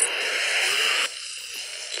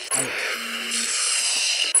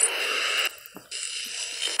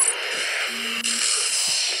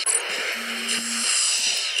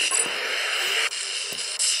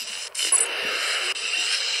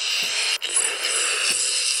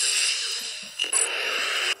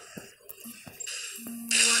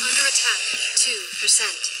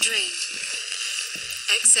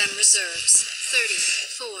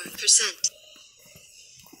 84%.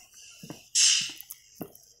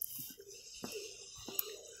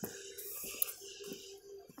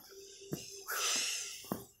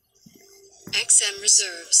 XM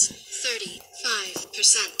reserves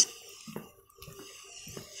 35%.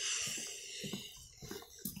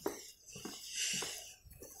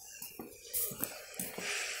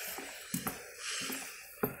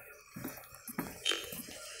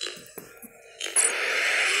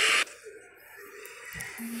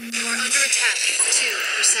 You are under attack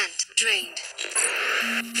 2% drained.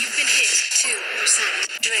 You've been hit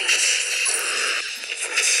 2% drained.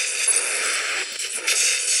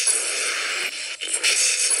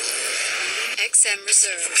 XM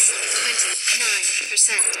reserves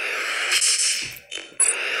 29%.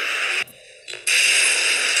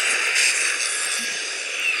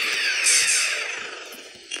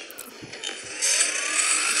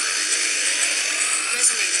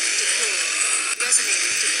 Resonator deployed.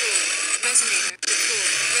 Resonator deployed. Resonator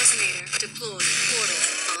deployed. Resonator deployed. Portal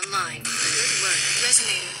online. Good work.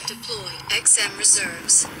 Resonator deployed. XM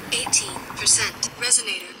reserves 18%.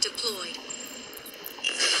 Resonator deployed.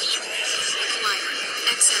 Acquired.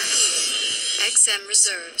 XMP. XM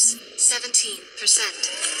reserves 17%.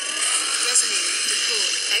 Resonator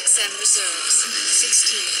deployed. XM reserves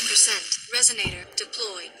 16%. Resonator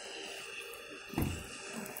deployed.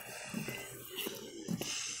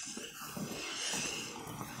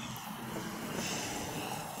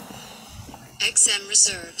 XM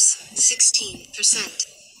reserves 16%.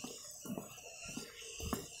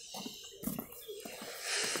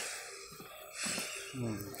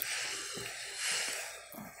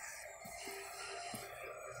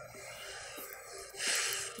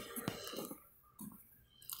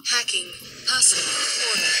 Hacking, possible,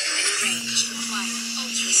 order, any range, required,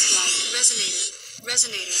 ultra slide, resonator,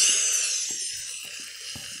 resonator.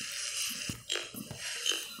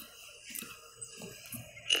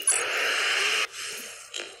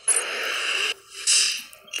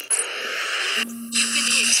 You've been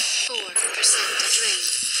hit 4% drain.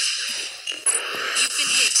 You've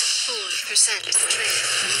been hit 4% drain.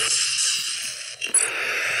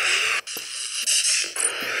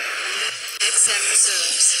 XM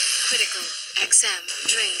reserves. Critical. XM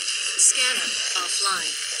drained. Scanner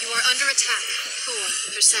offline. You are under attack.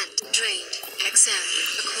 4% drained. XM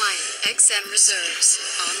acquired. XM reserves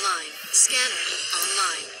online. Scanner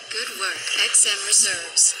online. Good work. XM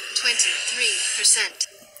reserves 23%.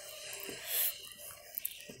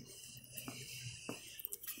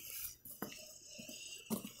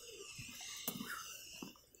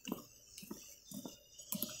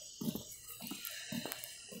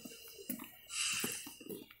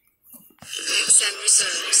 XM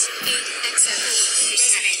reserves 8 XM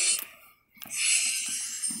resonator.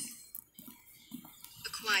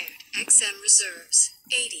 Acquired. XM reserves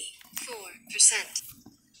 84%.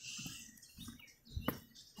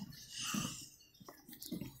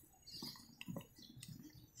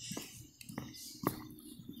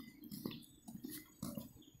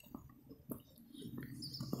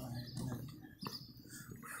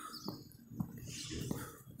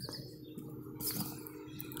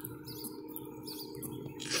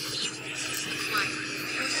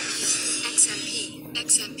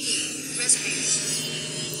 XMP, resonator.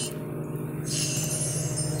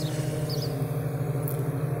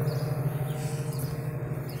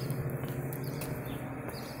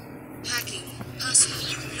 Hacking, possible,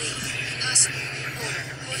 link, possible, order,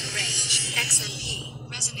 port range, XMP,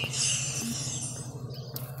 resonator.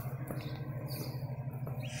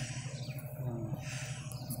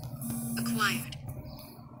 Acquired.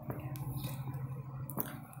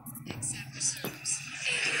 XM reserves,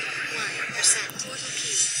 81%. Portal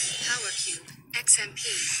key, power cube, XMP,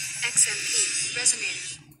 XMP,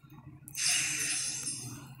 resonator.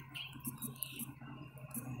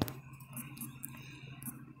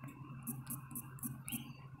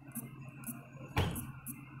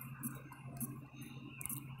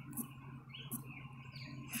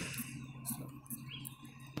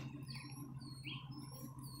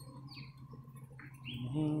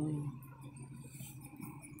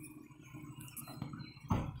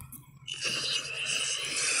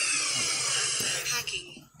 Hacking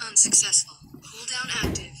unsuccessful. Cooldown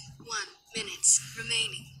active. 1 minute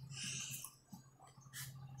remaining.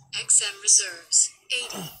 XM reserves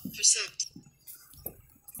 80%.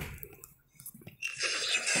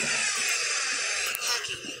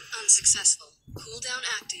 Hacking unsuccessful. Cooldown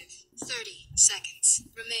active. 30 seconds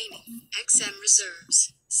remaining. XM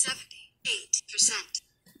reserves 78%.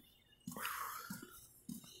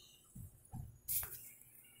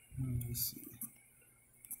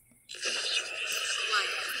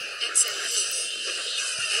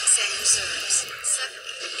 XMP. XM reserves.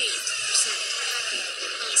 78%. Hacking.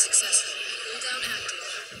 Unsuccessful. Cooldown active.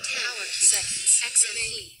 10 seconds.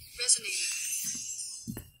 XMP. Resonator.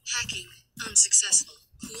 Hacking. Unsuccessful.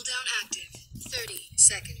 Cooldown active. 30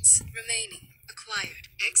 seconds. Remaining. Acquired.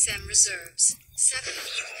 XM reserves. 79%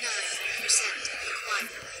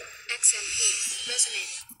 acquired. XMP.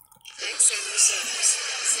 Resonator. XM reserves.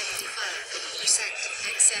 75%.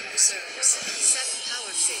 XM reserves. 7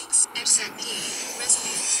 power fix. XMP.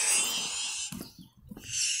 Resonator.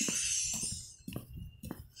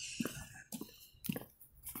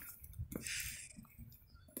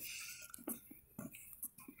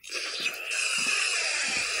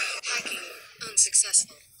 Hacking.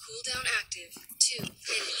 Unsuccessful. Cooldown active. 2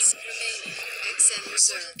 minutes remaining. XM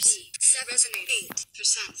reserves. Resonate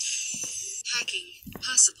 8%. Hacking.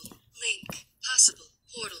 Possible. Link. Possible.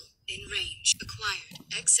 Portal. In range. Acquired.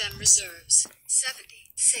 XM reserves.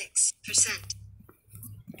 76%.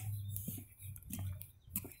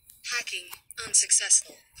 Hacking.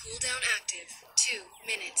 Unsuccessful. Cooldown active. 2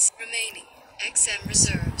 minutes remaining. XM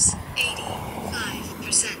reserves.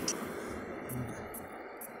 85%.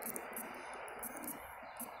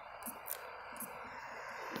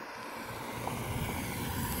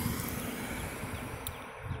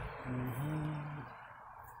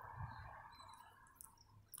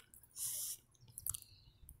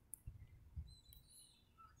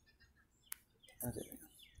 Okay.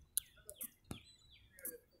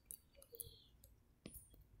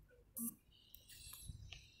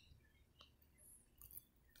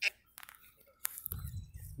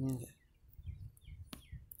 Okay.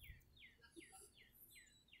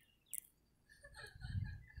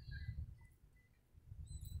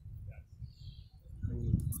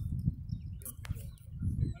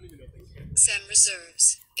 XM reserves.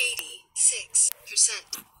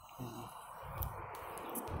 86%.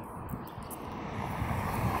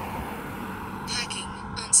 Hacking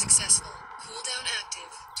unsuccessful. Cooldown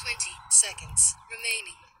active. 20 seconds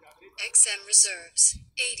remaining. XM reserves.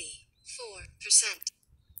 84%.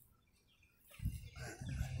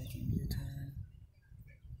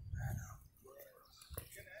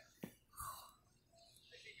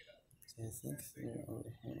 I think they're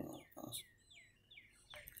over here.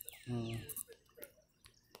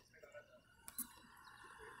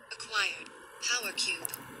 Acquired. Power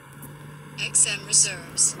cube. XM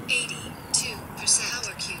reserves. 82%.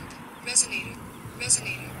 Power cube. Resonator.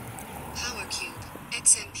 Resonator. Power cube.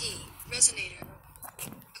 XMP. Resonator.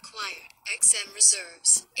 Acquired. XM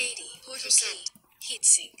reserves. 80%.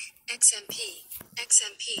 Heatsink. XMP.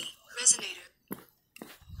 XMP. Resonator.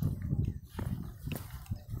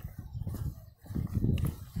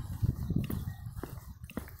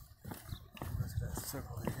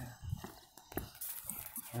 Circle right here.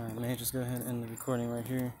 Alright, may I just go ahead and end the recording right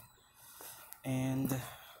here. And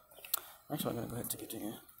actually I'm gonna go ahead and take it to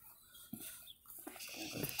you.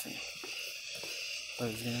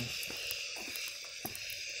 Close again.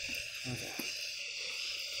 Okay.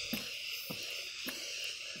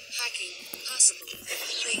 Hacking. Possible.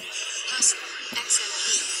 Link. Possible. XMP.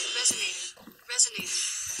 Resonator. Resonator.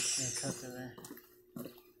 Yeah, cut through there.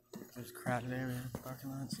 There's crowded area,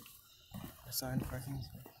 parking lots. Side parking.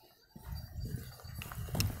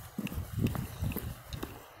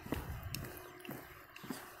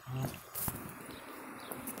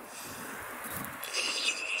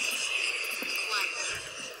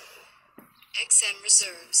 XM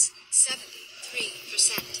reserves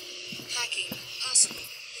 73%. Hacking possible.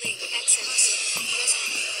 Link XM possible.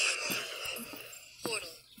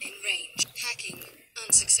 Portal in range. Hacking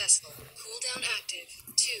unsuccessful. Cooldown active.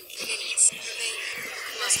 2 minutes remaining.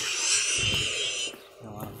 A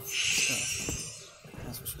lot of stuff.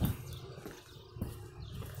 That's for sure.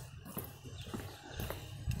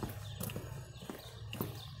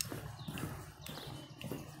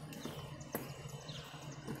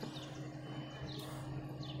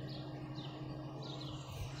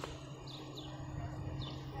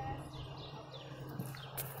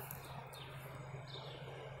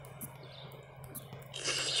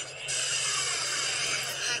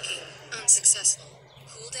 Hacking unsuccessful.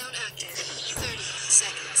 Cooldown active. 30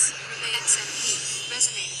 seconds. Remain XMP.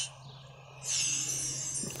 Resonator.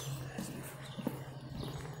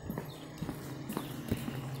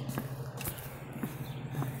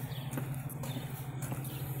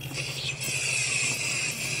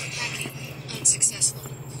 Hacking unsuccessful.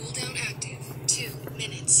 Cooldown active. 2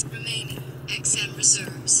 minutes remaining. XM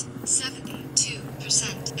reserves.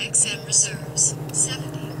 72%. XM reserves.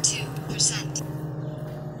 72%.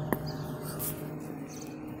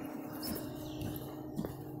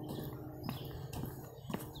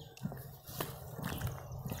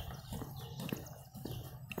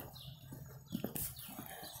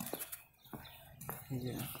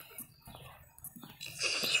 Yeah.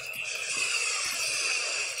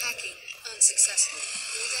 Hacking unsuccessful.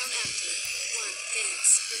 Cooldown active. 1 minute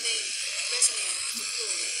remaining. Resonator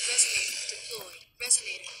deployed. Resonator deployed.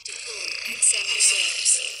 Resonator deployed. XM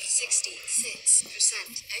reserves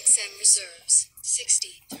 66%. XM reserves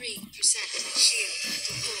 63%. Shield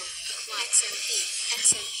deployed. XMP.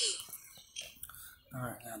 XMP.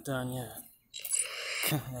 Alright, not done yet.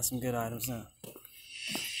 Got some good items now.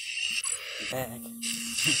 Bag.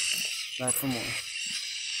 Back for more.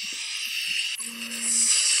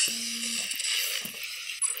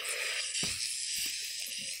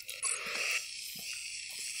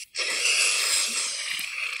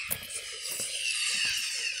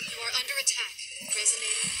 You are under attack.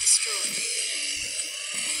 Resonator destroyed.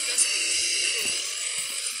 Resonator deployed.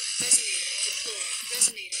 Resonator deployed.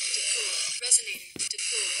 Resonator deployed. Resonator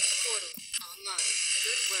deployed. Portal online.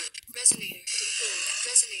 Good work. Resonator deployed.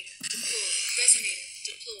 Resonator deployed. Resonator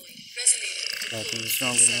deployed. Resonator Back deployed. to the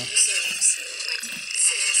stronger now. Reserves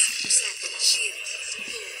 26%. Shield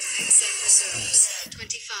deployed. XM reserves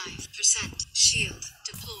 25%. Shield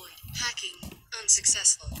deployed. Hacking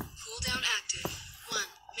unsuccessful. Cooldown active. 1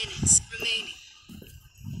 minute remaining.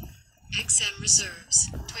 XM reserves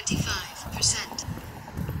 25%.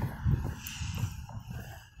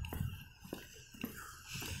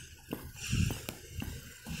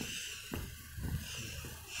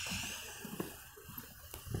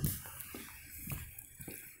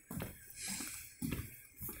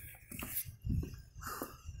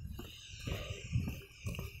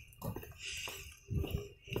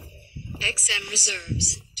 XM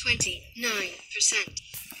reserves 29%.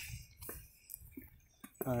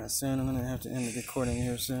 Alright, soon I'm gonna have to end the recording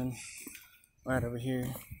here soon. Right over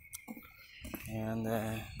here. And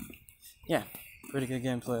yeah, pretty good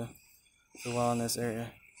gameplay for a while in this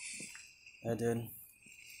area. I did.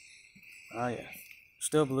 Oh yeah.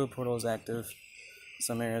 Still blue portal is active.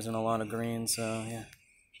 Some areas in a lot of green, so yeah.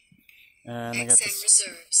 And I got XM this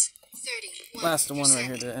reserves 31%. last one right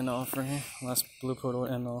here to end off right here. Last blue portal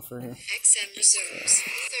to end off right here. XM reserves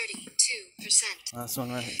 32%. Last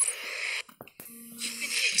one right here. You've been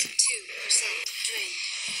hit 2% drained.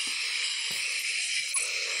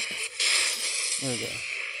 There we go.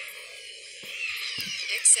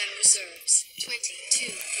 XM reserves 22%.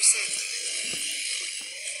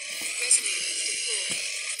 Resonator deployed.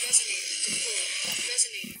 Resonator deployed.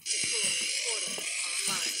 Resonator deployed. Portal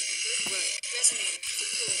online. Good work. Resonator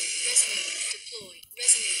deployed. Resonator deployed.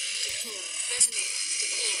 Resonator deployed. Resonator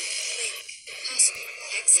deployed. Link. Passive.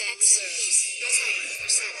 XM reserves. Resonator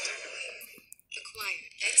percent. Acquired.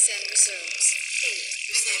 XM reserves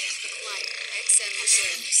 8%. Acquired. XM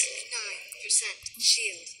reserves 9%.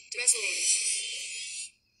 Shield. Resonator.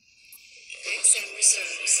 XM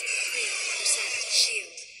reserves 3%.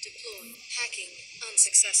 Shield deployed. Hacking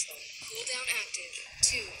unsuccessful. Cooldown active.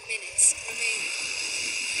 2 minutes remaining.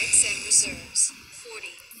 XM reserves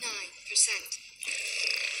 49%.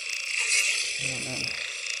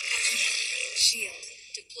 Shield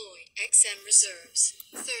deployed. XM reserves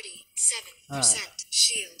 37%.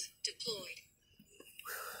 Shield deployed.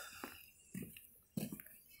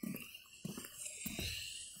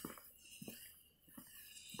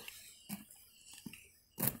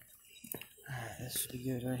 Alright, this should be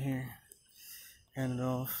good right here. Hand it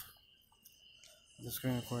off. The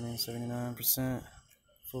screen recording 79%.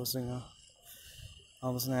 Full signal.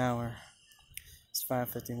 Almost an hour. It's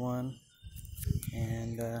 5:51.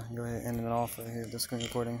 And go ahead and end it off right here, the screen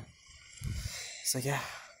recording. So yeah.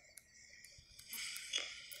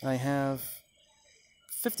 I have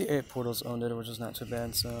 58 portals owned it, which is not too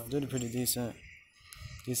bad, so did a pretty decent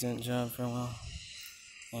job for a while.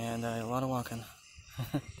 And a lot of walking.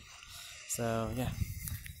 So yeah.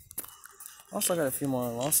 Also got a few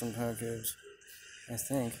more awesome power cubes, I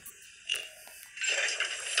think.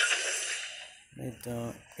 They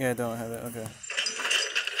don't, yeah, I don't have it, okay.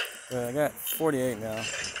 But I got 48 now.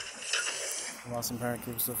 Awesome power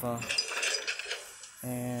cubes so far.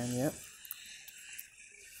 And yep.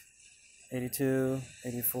 82,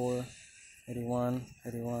 84, 81,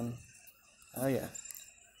 81. Oh yeah.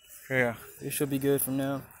 Yeah, it should be good from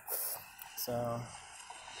now. So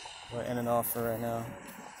we're ending off for right now.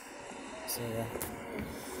 So yeah.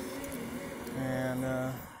 And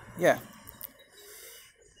yeah.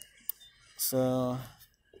 So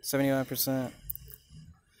 79%.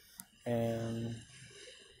 And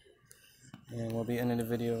we'll be ending the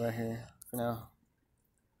video right here for now.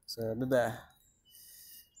 So bye-bye.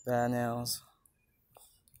 Bye nows.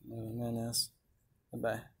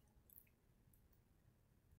 Bye.